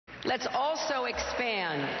Let's also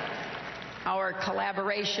expand our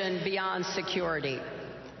collaboration beyond security.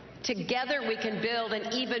 Together we can build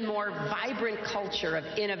an even more vibrant culture of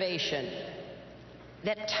innovation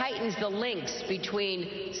that tightens the links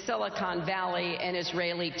between Silicon Valley and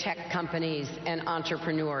Israeli tech companies and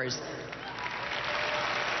entrepreneurs.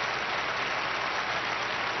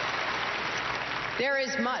 There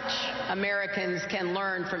is much Americans can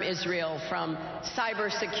learn from Israel, from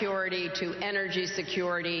cybersecurity to energy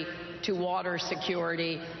security to water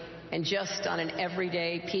security, and just on an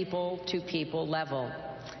everyday people-to-people level.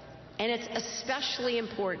 And it's especially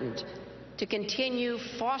important to continue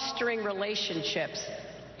fostering relationships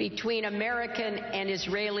between American and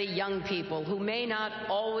Israeli young people who may not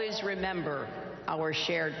always remember our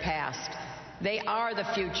shared past. They are the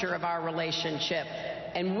future of our relationship,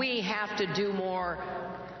 and we have to do more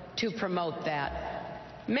to promote that.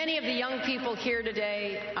 Many of the young people here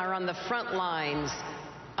today are on the front lines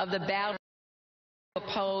of the battle to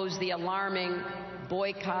oppose the alarming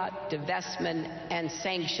boycott, divestment, and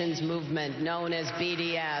sanctions movement known as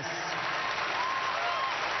BDS.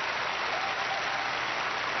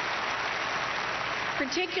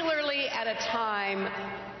 Particularly at a time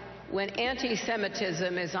when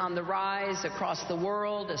anti-Semitism is on the rise across the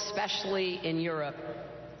world, especially in Europe,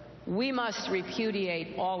 we must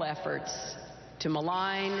repudiate all efforts to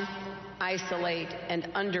malign, isolate, and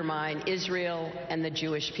undermine Israel and the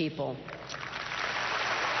Jewish people.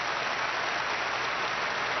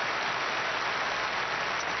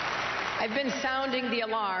 I've been sounding the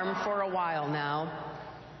alarm for a while now.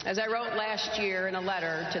 As I wrote last year in a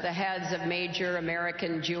letter to the heads of major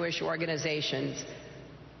American Jewish organizations,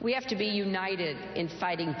 we have to be united in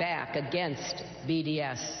fighting back against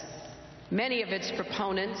BDS. Many of its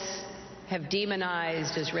proponents have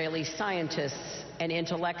demonized Israeli scientists and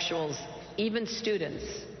intellectuals, even students.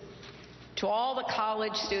 To all the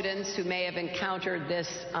college students who may have encountered this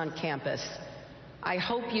on campus, I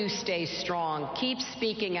hope you stay strong. Keep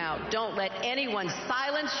speaking out. Don't let anyone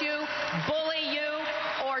silence you, bully you,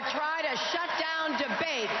 or try to shut down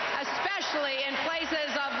debate, especially in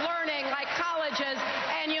places of learning like colleges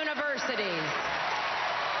and universities.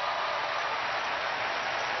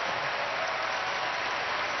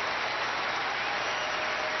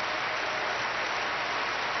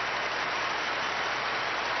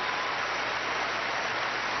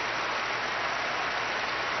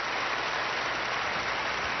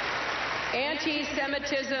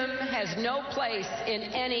 Anti-Semitism has no place in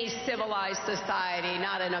any civilized society,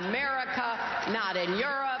 not in America, not in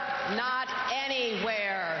Europe, not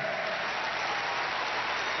anywhere.